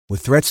With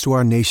threats to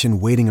our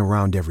nation waiting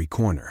around every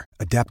corner,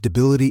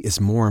 adaptability is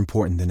more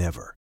important than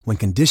ever. When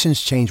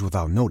conditions change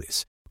without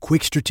notice,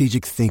 quick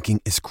strategic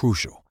thinking is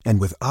crucial.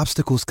 And with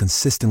obstacles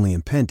consistently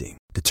impending,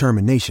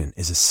 determination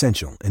is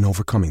essential in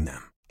overcoming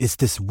them. It's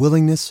this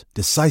willingness,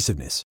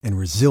 decisiveness, and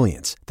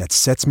resilience that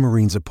sets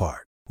Marines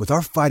apart. With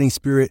our fighting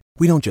spirit,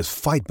 we don't just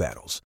fight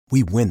battles,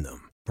 we win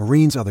them.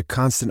 Marines are the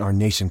constant our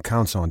nation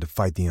counts on to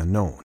fight the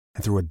unknown.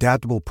 And through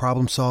adaptable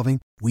problem solving,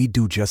 we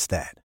do just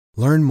that.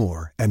 Learn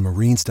more at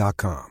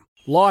marines.com.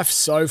 Life's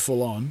so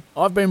full on.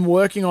 I've been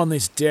working on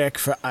this deck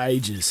for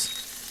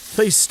ages.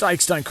 These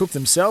steaks don't cook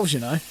themselves, you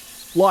know.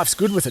 Life's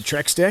good with a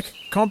Trex deck.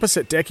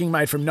 Composite decking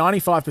made from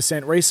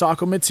 95%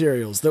 recycled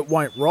materials that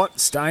won't rot,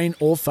 stain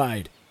or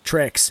fade.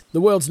 Trex,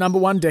 the world's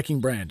 #1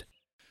 decking brand.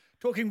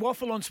 Talking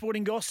waffle on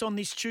Sporting Goss on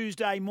this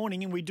Tuesday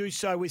morning, and we do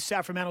so with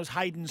South Fremantle's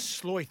Hayden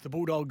Sloyth. The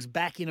Bulldogs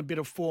back in a bit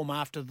of form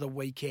after the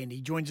weekend.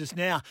 He joins us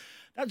now.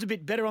 That was a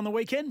bit better on the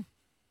weekend?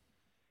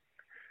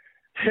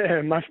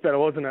 Yeah, much better,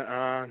 wasn't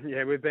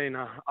it? We've been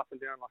up and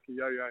down like a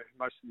yo-yo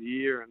most of the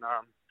year, and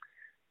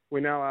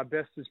we know our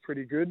best is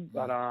pretty good,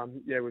 but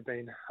we've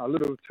been a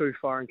little too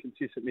far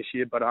inconsistent this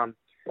year. But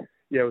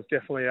it was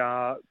definitely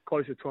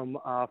closer to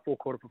a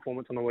four-quarter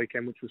performance on the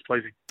weekend, which was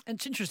pleasing. And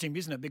it's interesting,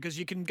 isn't it? Because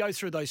you can go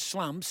through those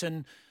slumps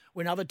and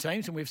when other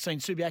teams, and we've seen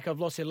Subiaco have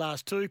lost their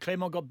last two,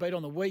 Claremont got beat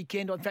on the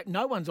weekend. In fact,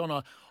 no one's on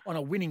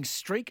a winning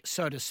streak,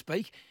 so to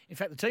speak. In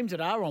fact, the teams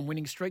that are on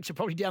winning streaks are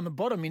probably down the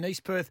bottom in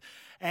East Perth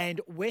and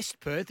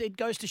West Perth. It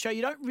goes to show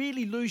you don't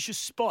really lose your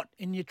spot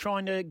and you're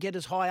trying to get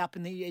as high up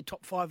in the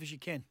top five as you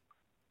can.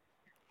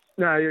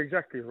 No, you're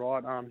exactly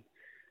right.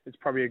 It's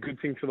probably a good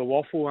thing for the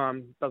waffle.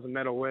 Doesn't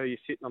matter where you're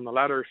sitting on the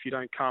ladder. If you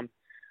don't come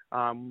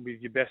with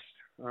your best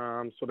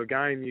sort of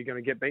game, you're going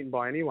to get beaten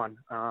by anyone.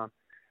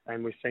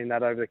 And we've seen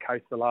that over the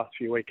case the last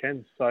few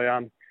weekends. So,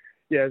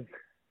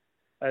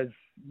 as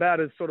bad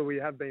as sort of we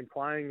have been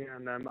playing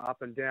and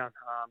up and down,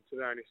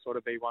 to only sort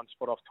of be one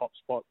spot off top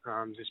spot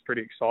is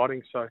pretty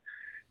exciting. So,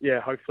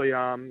 hopefully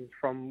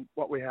from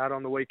what we had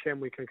on the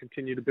weekend, we can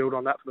continue to build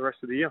on that for the rest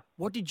of the year.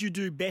 What did you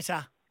do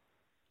better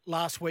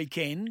last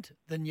weekend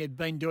than you'd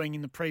been doing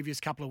in the previous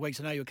couple of weeks?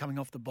 I know you were coming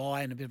off the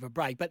bye and a bit of a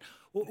break, but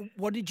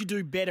what did you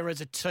do better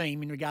as a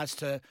team in regards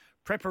to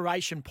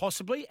preparation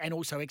possibly and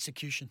also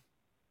execution?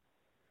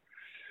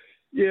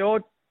 Yeah,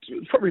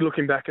 probably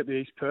looking back at the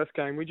East Perth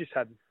game, we just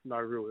had no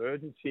real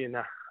urgency in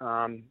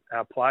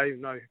our play,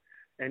 no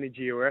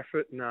energy or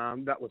effort,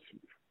 and that was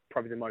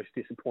probably the most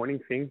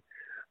disappointing thing.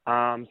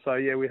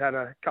 We had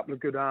a couple of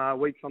good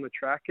weeks on the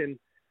track, and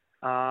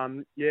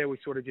we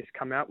sort of just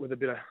come out with a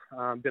bit of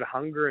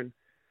hunger and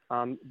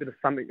a bit of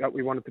something that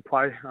we wanted to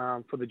play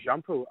for the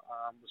jumper was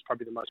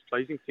probably the most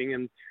pleasing thing,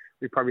 and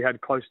we probably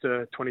had close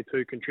to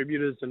 22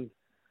 contributors, and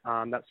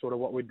that's sort of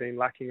what we've been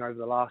lacking over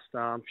the last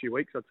few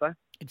weeks, I'd say.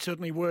 It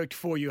certainly worked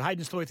for you.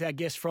 Hayden Sloyth, our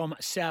guest from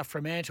South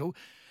Fremantle.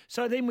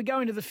 So then we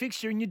go into the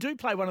fixture and you do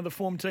play one of the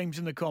form teams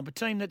in the comp, a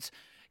team that's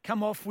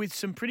come off with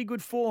some pretty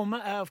good form,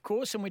 of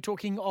course, and we're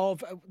talking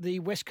of the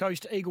West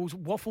Coast Eagles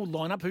waffle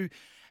lineup, who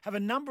have a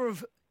number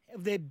of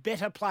their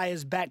better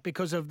players back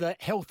because of the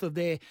health of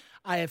their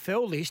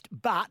AFL list,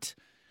 but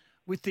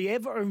with the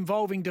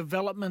ever-evolving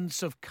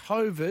developments of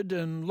COVID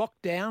and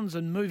lockdowns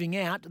and moving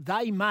out,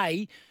 they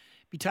may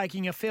be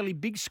taking a fairly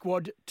big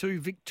squad to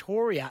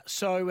Victoria.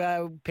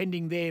 So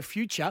pending their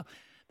future,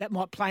 that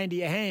might play into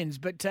your hands.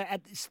 But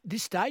at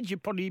this stage,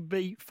 you'll probably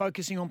be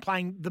focusing on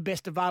playing the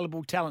best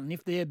available talent. And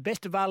if their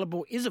best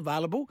available is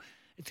available,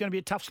 it's going to be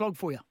a tough slog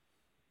for you.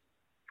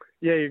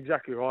 Yeah, you're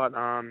exactly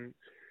right.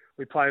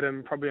 We played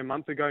them probably a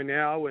month ago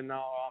now, and they're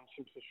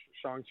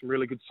showing some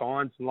really good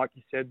signs. And like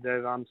you said,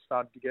 they've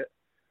started to get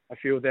a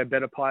few of their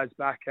better players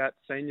back at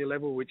senior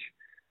level, which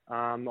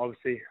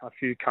obviously a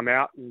few come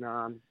out. And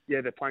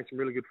they're playing some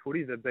really good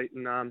footy. They've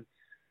beaten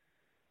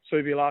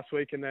Subi last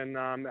week and then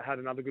had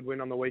another good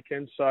win on the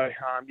weekend. So,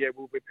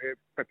 we'll be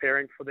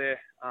preparing for their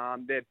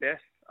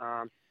best.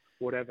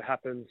 Whatever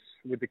happens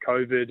with the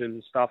COVID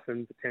and stuff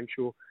and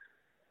potential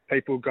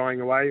people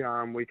going away,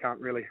 we can't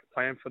really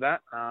plan for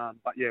that.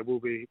 We'll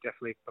be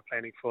definitely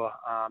planning for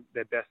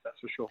their best, that's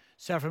for sure.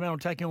 South Fremantle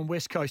taking on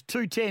West Coast,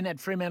 2:10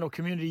 at Fremantle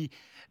Community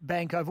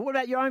Bank Oval. What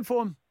about your own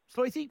form,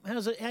 Sloithy?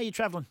 How are you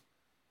travelling?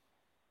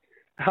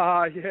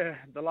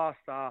 The last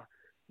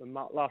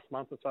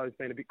month or so has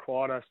been a bit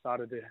quieter.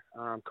 Started to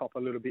cop a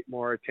little bit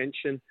more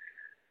attention,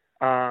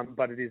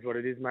 but it is what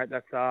it is, mate.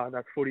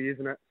 That's footy,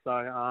 isn't it? So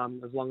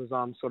as long as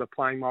I'm sort of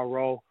playing my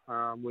role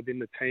within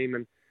the team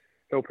and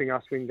helping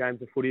us win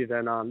games of footy,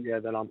 then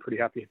I'm pretty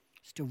happy.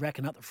 Still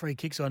racking up the free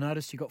kicks. I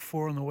noticed you got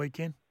 4 on the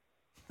weekend.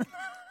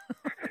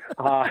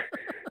 Well,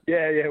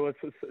 it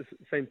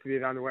seems to be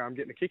the only way I'm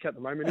getting a kick at the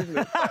moment, isn't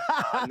it?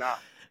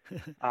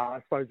 I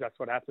suppose that's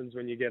what happens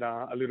when you get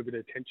a little bit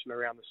of tension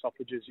around the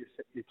stoppages.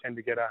 You tend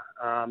to get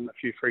a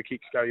few free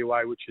kicks go your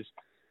way, which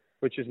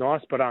is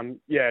nice. But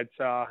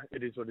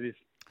it is what it is.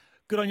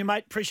 Good on you,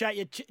 mate. Appreciate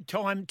your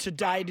time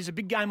today. It is a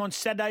big game on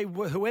Saturday.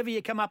 Whoever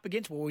you come up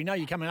against, well, we know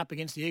you're coming up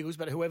against the Eagles,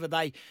 but whoever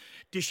they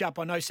dish up,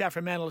 I know South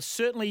Fremantle,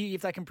 certainly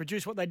if they can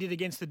produce what they did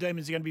against the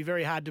Demons, are going to be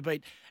very hard to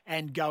beat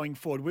and going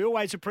forward. We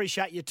always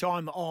appreciate your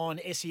time on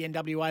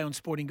SENWA on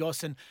Sporting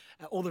Goss, and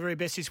all the very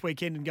best this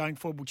weekend and going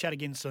forward. We'll chat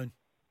again soon.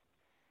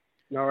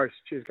 No worries.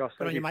 Cheers, guys.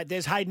 Good on you, mate.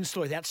 There's Hayden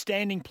Sleuth,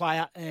 outstanding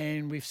player,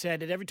 and we've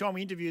said that every time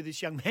we interview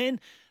this young man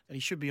that he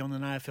should be on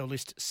an AFL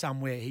list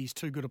somewhere. He's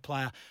too good a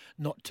player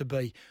not to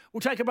be. We'll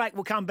take a break.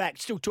 We'll come back.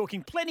 Still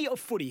talking plenty of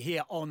footy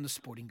here on the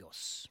Sporting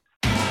Goss.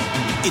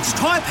 It's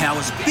Tyre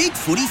Power's Big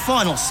Footy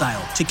Final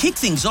Sale. To kick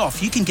things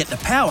off, you can get the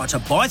power to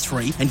buy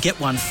 3 and get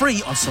 1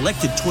 free on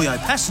selected Toyo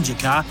passenger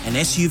car and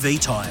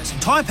SUV tyres.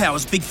 Tyre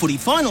Power's Big Footy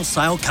Final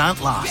Sale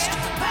can't last.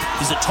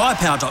 Visit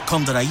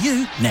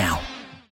tyrepower.com.au now.